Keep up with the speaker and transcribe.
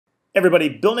Everybody,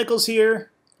 Bill Nichols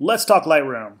here. Let's talk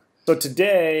Lightroom. So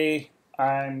today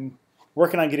I'm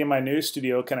working on getting my new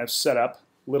studio kind of set up,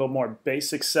 a little more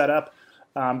basic setup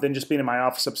than just being in my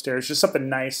office upstairs. Just something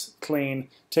nice, clean,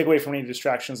 take away from any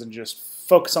distractions and just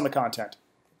focus on the content.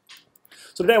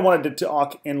 So today I wanted to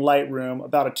talk in Lightroom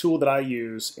about a tool that I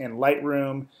use in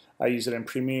Lightroom. I use it in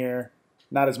Premiere,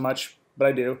 not as much, but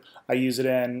I do. I use it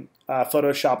in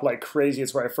Photoshop like crazy.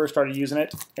 It's where I first started using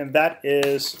it, and that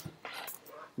is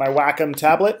my Wacom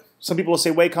Tablet. Some people will say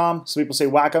Wacom, some people say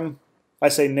Wacom. I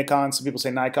say Nikon, some people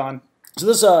say Nikon. So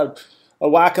this is a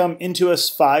Wacom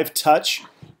Intuos 5 Touch.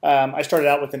 I started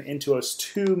out with an Intuos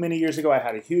 2 many years ago. I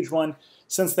had a huge one.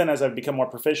 Since then, as I've become more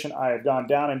proficient, I have gone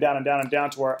down and down and down and down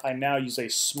to where I now use a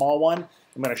small one.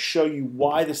 I'm going to show you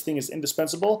why this thing is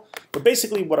indispensable. But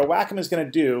basically, what a Wacom is going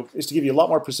to do is to give you a lot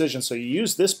more precision. So you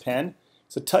use this pen.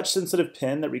 It's a touch-sensitive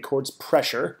pen that records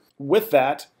pressure. With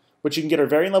that, what you can get are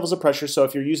varying levels of pressure. So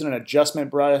if you're using an adjustment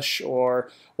brush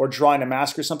or drawing a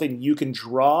mask or something, you can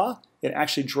draw and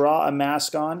actually draw a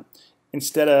mask on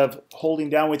instead of holding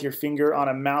down with your finger on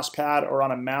a mouse pad or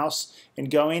on a mouse and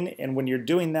going. And when you're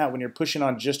doing that, when you're pushing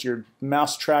on just your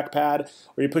mouse trackpad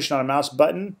or you're pushing on a mouse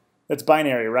button, that's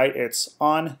binary, right? It's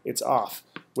on, it's off.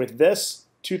 With this,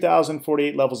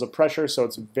 2048 levels of pressure, so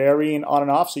it's varying on and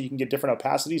off, so you can get different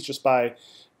opacities just by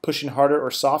pushing harder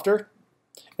or softer.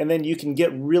 And then you can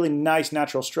get really nice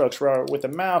natural strokes. Where with a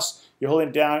mouse, you're holding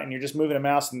it down and you're just moving a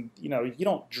mouse, and you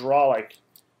don't draw like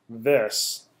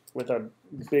this with a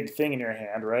big thing in your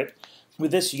hand, right?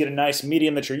 With this, you get a nice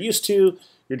medium that you're used to.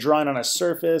 You're drawing on a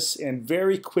surface, and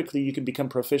very quickly you can become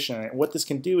proficient in it. And what this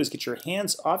can do is get your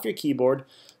hands off your keyboard,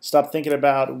 stop thinking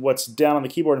about what's down on the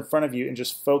keyboard in front of you, and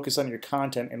just focus on your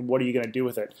content and what are you going to do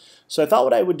with it. So I thought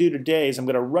what I would do today is I'm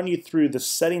going to run you through the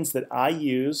settings that I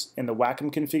use in the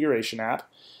Wacom configuration app,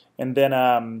 and then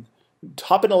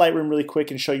hop into Lightroom really quick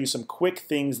and show you some quick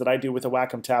things that I do with the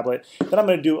Wacom tablet. Then I'm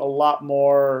going to do a lot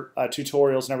more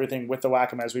tutorials and everything with the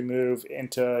Wacom as we move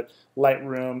into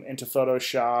Lightroom, into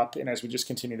Photoshop, and as we just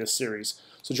continue this series.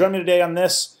 So join me today on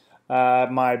this,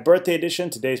 my birthday edition.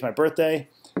 Today's my birthday,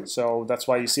 so that's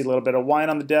why you see a little bit of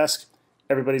wine on the desk.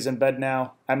 Everybody's in bed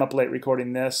now. I'm up late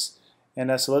recording this,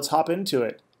 and so let's hop into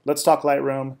it. Let's talk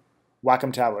Lightroom,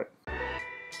 Wacom Tablet.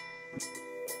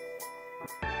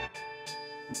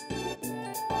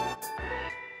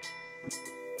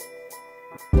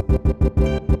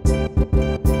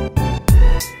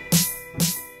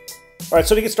 All right,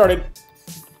 so to get started,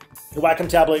 the Wacom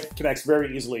tablet connects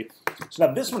very easily. So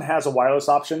now this one has a wireless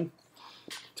option.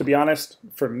 To be honest,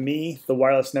 for me, the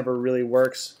wireless never really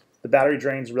works. The battery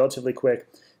drains relatively quick.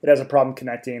 It has a problem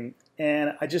connecting,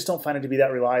 and I just don't find it to be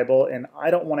that reliable, and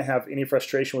I don't want to have any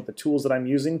frustration with the tools that I'm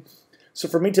using. So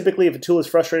for me, typically, if a tool is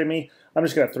frustrating me, I'm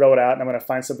just going to throw it out, and I'm going to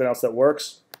find something else that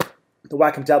works. The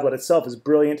Wacom tablet itself is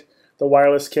brilliant. The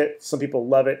wireless kit, some people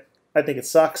love it. I think it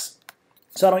sucks.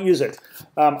 So I don't use it.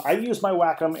 I use my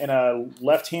Wacom in a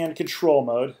left-hand control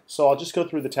mode, so I'll just go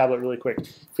through the tablet really quick.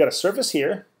 You've got a surface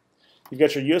here, you've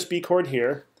got your USB cord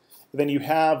here, then you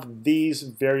have these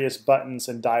various buttons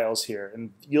and dials here,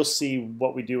 and you'll see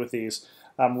what we do with these.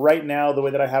 Right now, the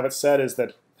way that I have it set is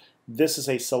that this is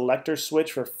a selector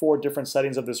switch for 4 different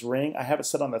settings of this ring. I have it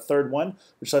set on the 3rd one,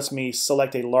 which lets me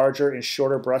select a larger and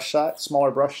shorter brush size,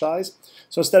 smaller brush size.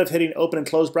 So instead of hitting open and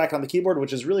close bracket on the keyboard,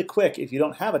 which is really quick if you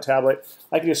don't have a tablet,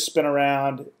 I can just spin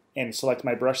around and select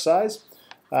my brush size.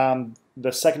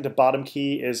 The second to bottom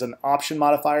key is an option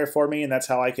modifier for me, and that's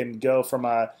how I can go from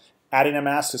adding a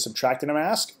mask to subtracting a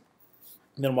mask.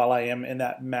 And then while I am in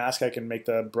that mask, I can make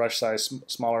the brush size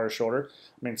smaller or shorter.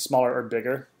 I mean, smaller or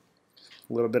bigger.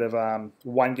 A little bit of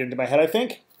wine getting into my head, I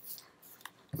think.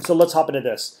 So let's hop into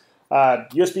this.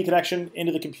 USB connection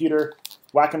into the computer,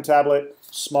 Wacom tablet,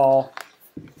 small,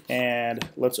 and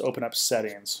let's open up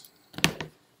settings.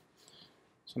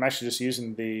 So I'm actually just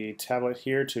using the tablet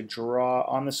here to draw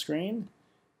on the screen.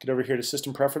 Get over here to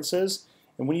System Preferences.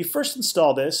 And when you first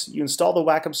install this, you install the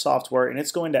Wacom software, and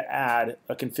it's going to add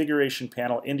a configuration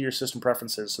panel into your System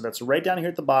Preferences. So that's right down here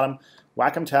at the bottom,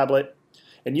 Wacom tablet.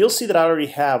 And you'll see that I already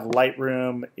have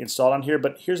Lightroom installed on here,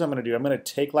 but here's what I'm going to do. I'm going to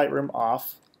take Lightroom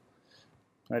off.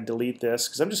 I'm going to delete this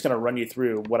because I'm just going to run you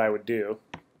through what I would do.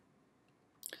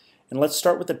 And let's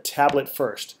start with the tablet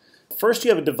first. First, you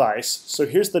have a device. So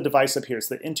here's the device up here. It's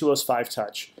the Intuos 5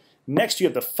 Touch. Next, you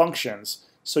have the functions.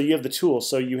 So you have the tools.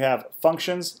 So you have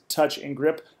functions, touch, and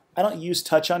grip. I don't use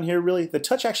touch on here really. The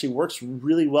touch actually works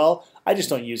really well. I just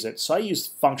don't use it. So I use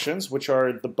functions, which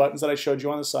are the buttons that I showed you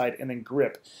on the side, and then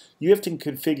grip. You have to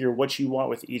configure what you want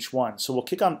with each one. So we'll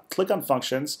click on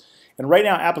functions, and right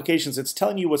now applications, it's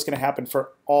telling you what's going to happen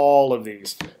for all of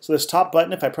these. So this top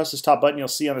button, if I press this top button, you'll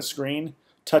see on the screen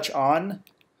touch on,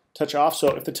 touch off. So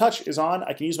if the touch is on,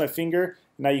 I can use my finger.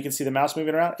 Now you can see the mouse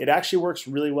moving around. It actually works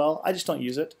really well. I just don't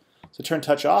use it. So turn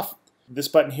touch off. This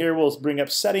button here will bring up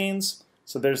settings.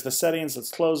 So there's the settings.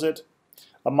 Let's close it.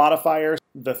 A modifier.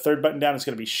 The third button down is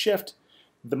going to be shift.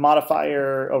 The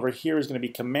modifier over here is going to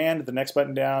be command. The next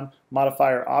button down,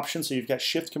 modifier option. So you've got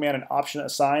shift, command, and option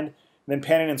assigned. And then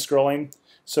panning and scrolling.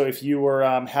 So if you were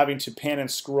having to pan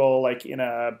and scroll like in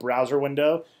a browser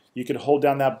window, you could hold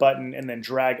down that button and then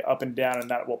drag up and down, and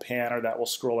that will pan or that will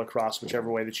scroll across whichever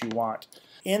way that you want.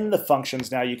 In the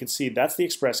functions now, you can see that's the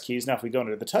express keys. Now if we go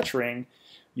into the touch ring,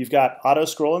 you've got auto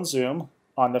scroll and zoom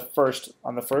on the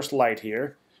first light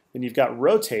here. Then you've got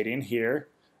rotating here.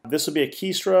 This will be a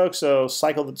keystroke, so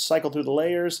cycle through the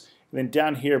layers. And then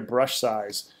down here, brush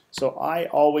size. So I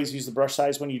always use the brush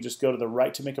size when you just go to the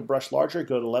right to make a brush larger,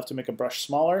 go to the left to make a brush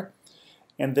smaller.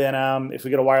 And then if we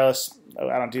go to wireless,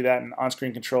 I don't do that. And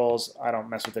on-screen controls, I don't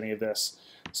mess with any of this.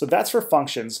 So that's for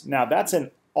functions. Now that's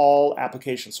in all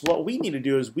applications. So what we need to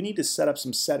do is we need to set up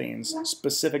some settings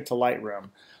specific to Lightroom.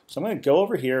 So I'm going to go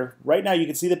over here. Right now you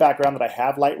can see the background that I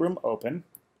have Lightroom open.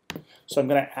 So I'm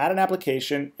going to add an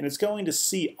application, and it's going to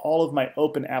see all of my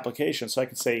open applications. So I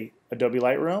can say Adobe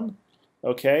Lightroom,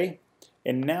 okay.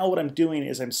 And now what I'm doing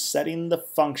is I'm setting the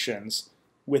functions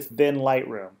within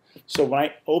Lightroom. So when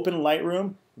I open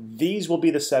Lightroom, these will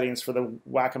be the settings for the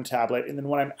Wacom tablet. And then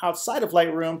when I'm outside of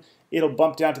Lightroom, it'll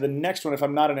bump down to the next one. If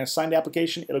I'm not in an assigned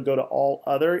application, it'll go to all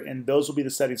other, and those will be the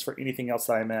settings for anything else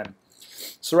that I'm in.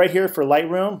 So right here for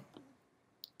Lightroom,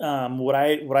 what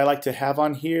I like to have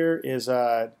on here is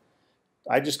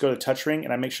I just go to touch ring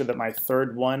and I make sure that my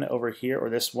third one over here, or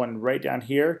this one right down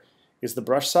here, is the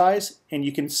brush size. And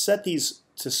you can set these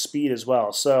to speed as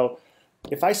well. So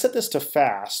if I set this to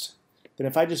fast, then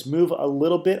if I just move a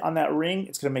little bit on that ring,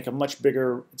 it's going to make a much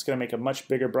bigger. It's going to make a much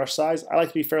bigger brush size. I like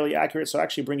to be fairly accurate, so I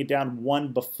actually bring it down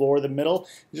one before the middle.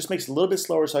 It just makes it a little bit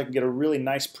slower, so I can get a really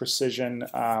nice precision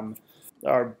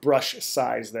or brush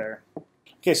size there.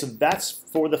 Okay, so that's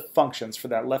for the functions for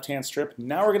that left-hand strip.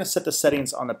 Now we're going to set the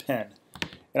settings on the pen.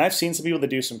 And I've seen some people that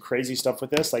do some crazy stuff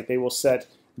with this, like they will set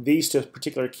these to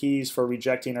particular keys for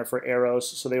rejecting or for arrows.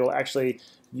 So they will actually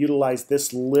utilize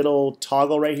this little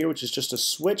toggle right here, which is just a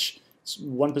switch. It's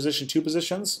one position, two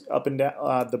positions, up and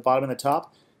down, the bottom and the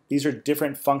top. These are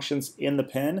different functions in the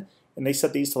pen, and they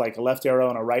set these to like a left arrow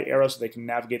and a right arrow so they can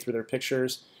navigate through their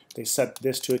pictures. They set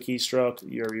this to a keystroke,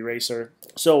 your eraser.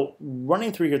 So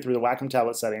running through here through the Wacom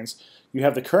Tablet settings, you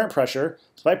have the current pressure.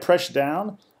 So if I press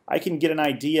down, I can get an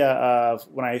idea of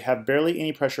when I have barely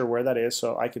any pressure where that is.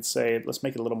 So I could say, let's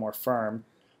make it a little more firm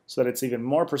so that it's even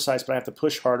more precise, but I have to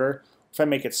push harder. If I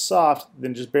make it soft,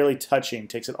 then just barely touching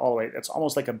takes it all the way. It's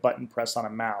almost like a button press on a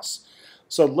mouse.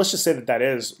 So let's just say that that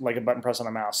is like a button press on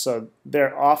a mouse. So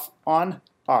they're off, on,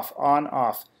 off, on,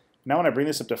 off. Now when I bring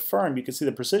this up to firm, you can see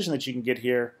the precision that you can get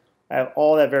here. I have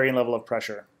all that varying level of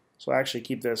pressure. So I actually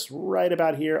keep this right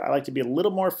about here. I like to be a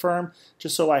little more firm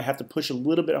just so I have to push a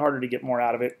little bit harder to get more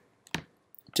out of it.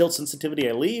 Tilt sensitivity,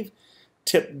 I leave.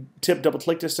 Tip double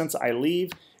click distance, I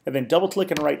leave. And then double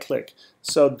click and right click.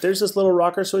 So there's this little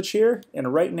rocker switch here,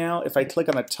 and right now if I click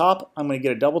on the top, I'm going to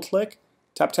get a double click,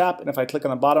 tap tap, and if I click on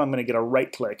the bottom, I'm going to get a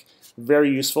right click. Very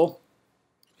useful.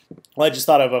 Well, I just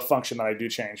thought of a function that I do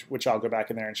change, which I'll go back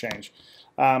in there and change.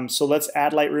 So let's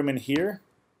add Lightroom in here.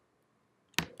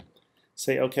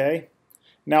 Say OK.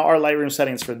 Now our Lightroom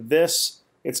settings for this,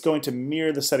 it's going to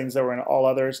mirror the settings that were in all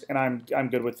others, and I'm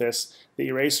good with this. The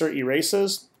eraser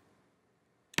erases.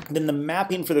 Then the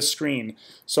mapping for the screen.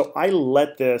 So I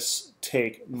let this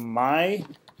take my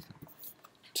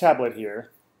tablet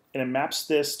here, and it maps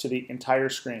this to the entire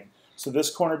screen. So this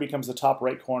corner becomes the top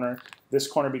right corner, this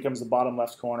corner becomes the bottom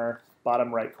left corner,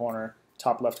 bottom right corner,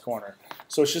 top left corner.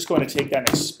 So it's just going to take that and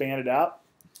expand it out.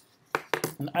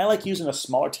 And I like using a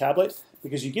smaller tablet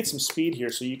because you get some speed here.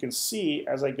 So you can see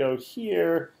as I go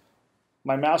here,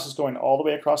 my mouse is going all the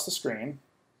way across the screen.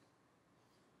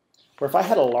 Where if I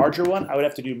had a larger one, I would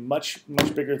have to do much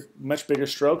bigger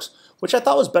strokes, which I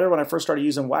thought was better when I first started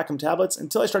using Wacom tablets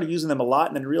until I started using them a lot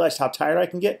and then realized how tired I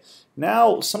can get.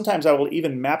 Now, sometimes I will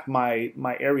even map my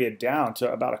area down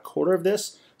to about a quarter of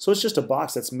this. So it's just a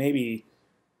box that's maybe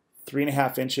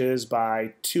 3.5 inches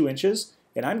by 2 inches.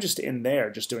 And I'm just in there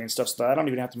just doing stuff so that I don't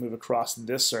even have to move across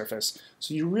this surface.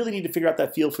 So you really need to figure out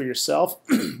that feel for yourself.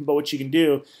 But what you can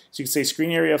do is you can say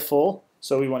screen area full.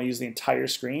 So we want to use the entire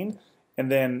screen. And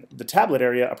then the tablet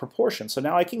area, a proportion. So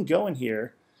now I can go in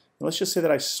here, and let's just say that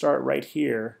I start right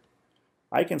here.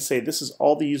 I can say this is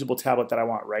all the usable tablet that I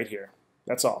want right here.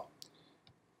 That's all.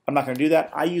 I'm not going to do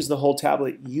that. I use the whole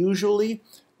tablet usually,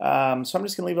 so I'm just going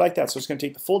to leave it like that. So it's going to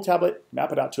take the full tablet,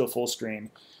 map it out to a full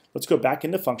screen. Let's go back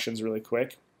into functions really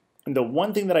quick. And the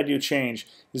one thing that I do change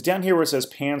is down here where it says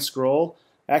pan scroll,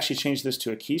 I actually change this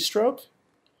to a keystroke.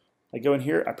 I go in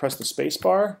here, I press the space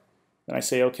bar, and I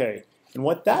say OK. And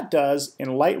what that does in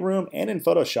Lightroom and in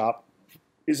Photoshop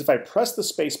is if I press the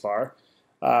space bar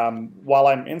while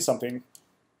I'm in something,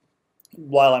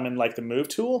 while I'm in like the move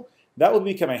tool, that will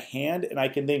become a hand, and I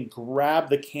can then grab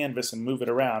the canvas and move it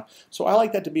around. So I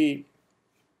like that to be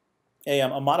a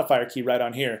modifier key right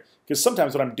on here, because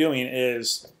sometimes what I'm doing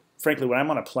is, frankly, when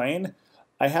I'm on a plane,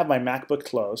 I have my MacBook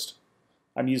closed.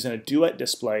 I'm using a duet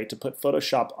display to put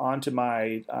Photoshop onto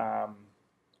my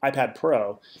iPad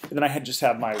Pro, and then I just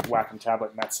have my Wacom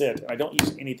tablet, and that's it. And I don't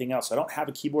use anything else. I don't have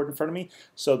a keyboard in front of me,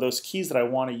 so those keys that I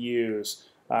want to use,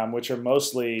 which are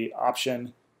mostly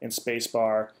Option and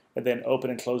Spacebar, and then open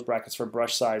and close brackets for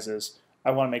brush sizes,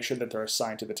 I want to make sure that they're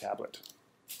assigned to the tablet.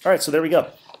 All right, so there we go.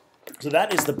 So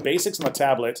that is the basics on the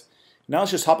tablet. Now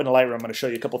let's just hop into Lightroom. I'm going to show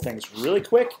you a couple things really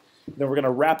quick. Then we're going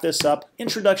to wrap this up.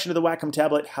 Introduction to the Wacom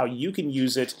tablet, how you can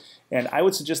use it, and I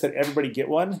would suggest that everybody get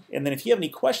one. And then if you have any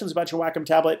questions about your Wacom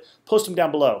tablet, post them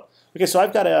down below. Okay, so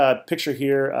I've got a picture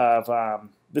here of,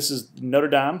 this is Notre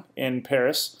Dame in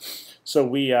Paris. So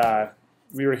we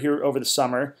were here over the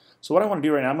summer. So what I want to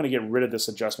do right now, I'm going to get rid of this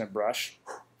adjustment brush.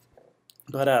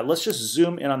 But let's just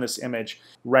zoom in on this image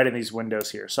right in these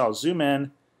windows here. So I'll zoom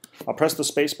in. I'll press the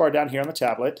space bar down here on the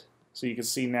tablet. So you can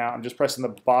see now I'm just pressing the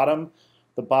bottom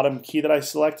key that I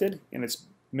selected, and it's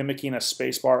mimicking a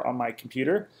space bar on my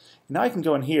computer. Now I can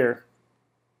go in here.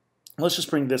 Let's just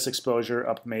bring this exposure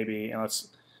up maybe, and let's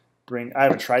bring, I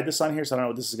haven't tried this on here, so I don't know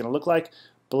what this is going to look like.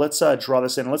 But let's draw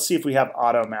this in. Let's see if we have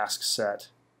auto mask set.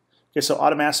 Okay, so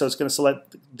auto mask, so it's going to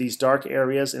select these dark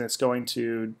areas, and it's going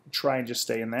to try and just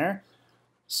stay in there.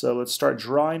 So let's start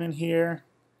drawing in here.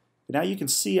 Now you can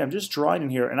see I'm just drawing in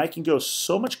here, and I can go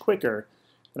so much quicker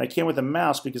than I can with a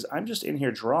mouse because I'm just in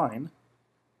here drawing,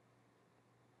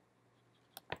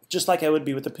 just like I would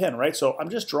be with the pen, right? So I'm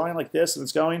just drawing like this, and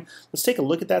it's going. Let's take a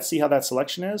look at that, see how that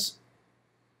selection is.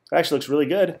 It actually looks really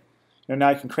good. Now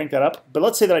I can crank that up, but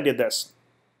let's say that I did this.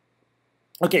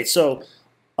 Okay, so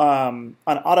on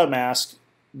auto mask,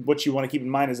 what you want to keep in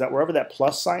mind is that wherever that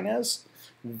plus sign is,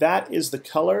 that is the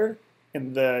color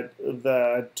and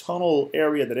the tonal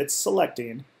area that it's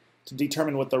selecting to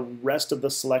determine what the rest of the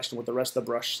selection, what the rest of the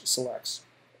brush selects.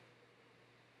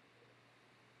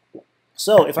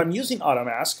 So if I'm using auto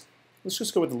mask, let's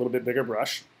just go with a little bit bigger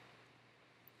brush.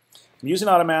 I'm using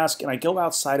auto mask, and I go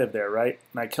outside of there, right?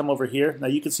 And I come over here. Now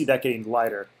you can see that getting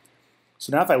lighter.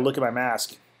 So now if I look at my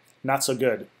mask, not so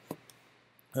good.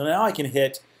 And now I can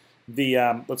hit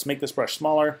the, let's make this brush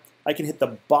smaller. I can hit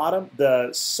the bottom, the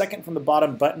second from the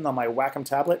bottom button on my Wacom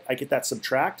tablet. I get that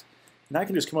subtract. And I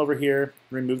can just come over here,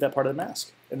 remove that part of the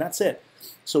mask. And that's it.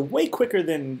 So way quicker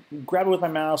than grab it with my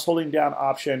mouse, holding down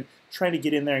Option, trying to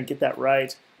get in there and get that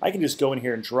right. I can just go in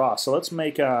here and draw. So let's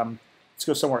make, let's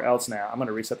go somewhere else now. I'm going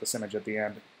to reset this image at the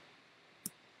end.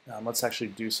 Let's actually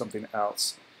do something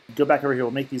else. Go back over here.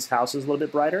 We'll make these houses a little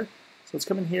bit brighter. So let's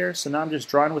come in here. So now I'm just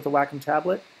drawing with the Wacom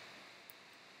tablet.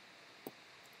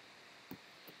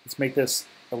 Let's make this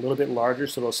a little bit larger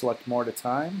so it'll select more at a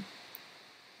time.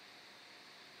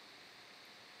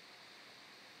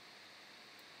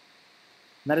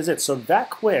 And that is it. So that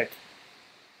quick,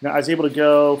 now I was able to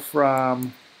go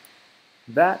from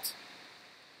that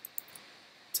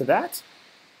to that,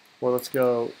 or let's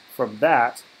go from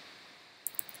that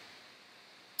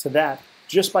to that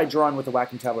just by drawing with the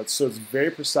Wacom tablet. So it's very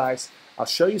precise. I'll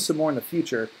show you some more in the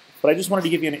future, but I just wanted to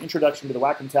give you an introduction to the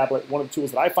Wacom tablet, one of the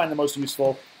tools that I find the most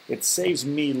useful. It saves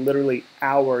me literally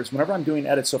hours whenever I'm doing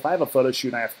edits. So if I have a photo shoot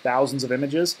and I have thousands of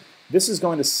images, this is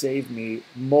going to save me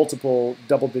multiple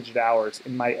double-digit hours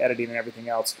in my editing and everything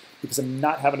else because I'm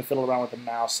not having to fiddle around with a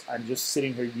mouse. I'm just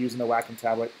sitting here using the Wacom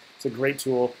tablet. It's a great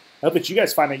tool. I hope that you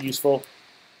guys find it useful.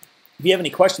 If you have any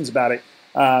questions about it,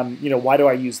 you know, why do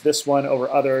I use this one over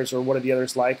others, or what are the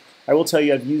others like? I will tell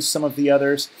you I've used some of the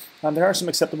others. There are some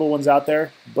acceptable ones out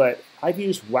there, but I've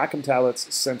used Wacom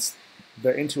tablets since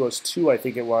the Intuos 2, I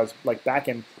think it was, like back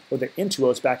in, or the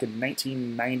Intuos back in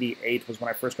 1998 was when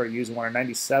I first started using one, or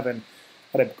 97.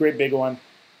 Had a great big one.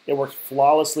 It worked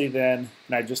flawlessly then,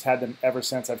 and I've just had them ever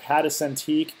since. I've had a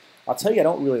Cintiq. I'll tell you, I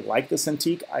don't really like the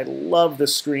Cintiq. I love the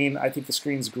screen. I think the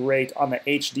screen's great on the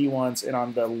HD ones and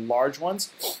on the large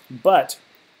ones. But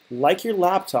like your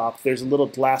laptop, there's a little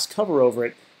glass cover over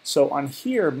it. So on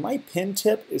here, my pen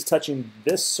tip is touching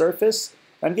this surface.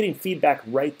 I'm getting feedback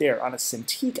right there. On a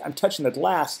Cintiq, I'm touching the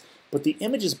glass, but the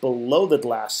image is below the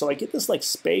glass. So I get this like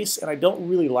space, and I don't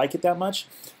really like it that much.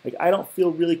 Like, I don't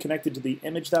feel really connected to the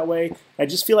image that way. I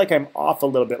just feel like I'm off a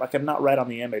little bit, like I'm not right on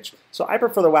the image. So I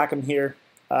prefer the Wacom here.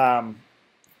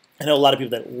 I know a lot of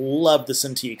people that love the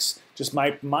Cintiqs. Just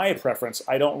my preference.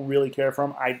 I don't really care for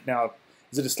them. Now,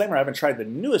 as a disclaimer, I haven't tried the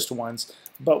newest ones,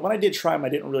 but when I did try them, I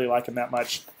didn't really like them that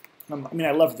much. I mean,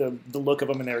 I love the look of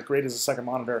them, and they're great as a second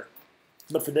monitor.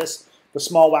 But for this, the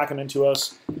small Wacom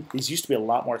Intuos, these used to be a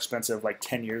lot more expensive like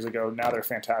 10 years ago. Now they're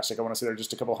fantastic. I want to say they're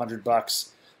just a couple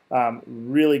 $100.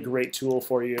 Really great tool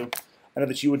for you. I know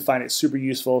that you would find it super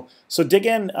useful. So dig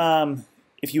in.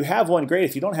 If you have one, great.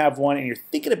 If you don't have one and you're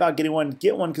thinking about getting one,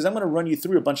 get one, because I'm going to run you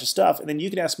through a bunch of stuff, and then you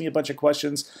can ask me a bunch of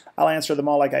questions. I'll answer them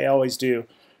all like I always do.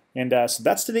 And so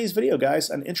that's today's video, guys.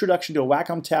 An introduction to a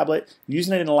Wacom tablet,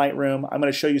 using it in Lightroom. I'm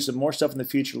going to show you some more stuff in the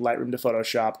future, Lightroom to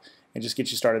Photoshop, and just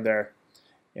get you started there.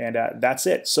 And that's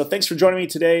it. So thanks for joining me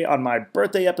today on my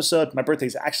birthday episode. My birthday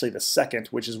is actually the 2nd,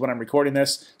 which is when I'm recording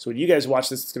this. So when you guys watch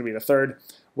this, it's going to be the 3rd,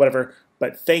 whatever.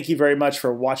 But thank you very much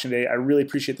for watching today. I really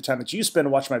appreciate the time that you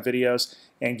spend watching my videos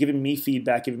and giving me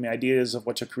feedback, giving me ideas of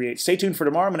what to create. Stay tuned for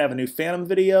tomorrow. I'm going to have a new Phantom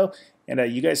video. And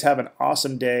you guys have an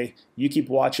awesome day. You keep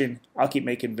watching. I'll keep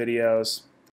making videos.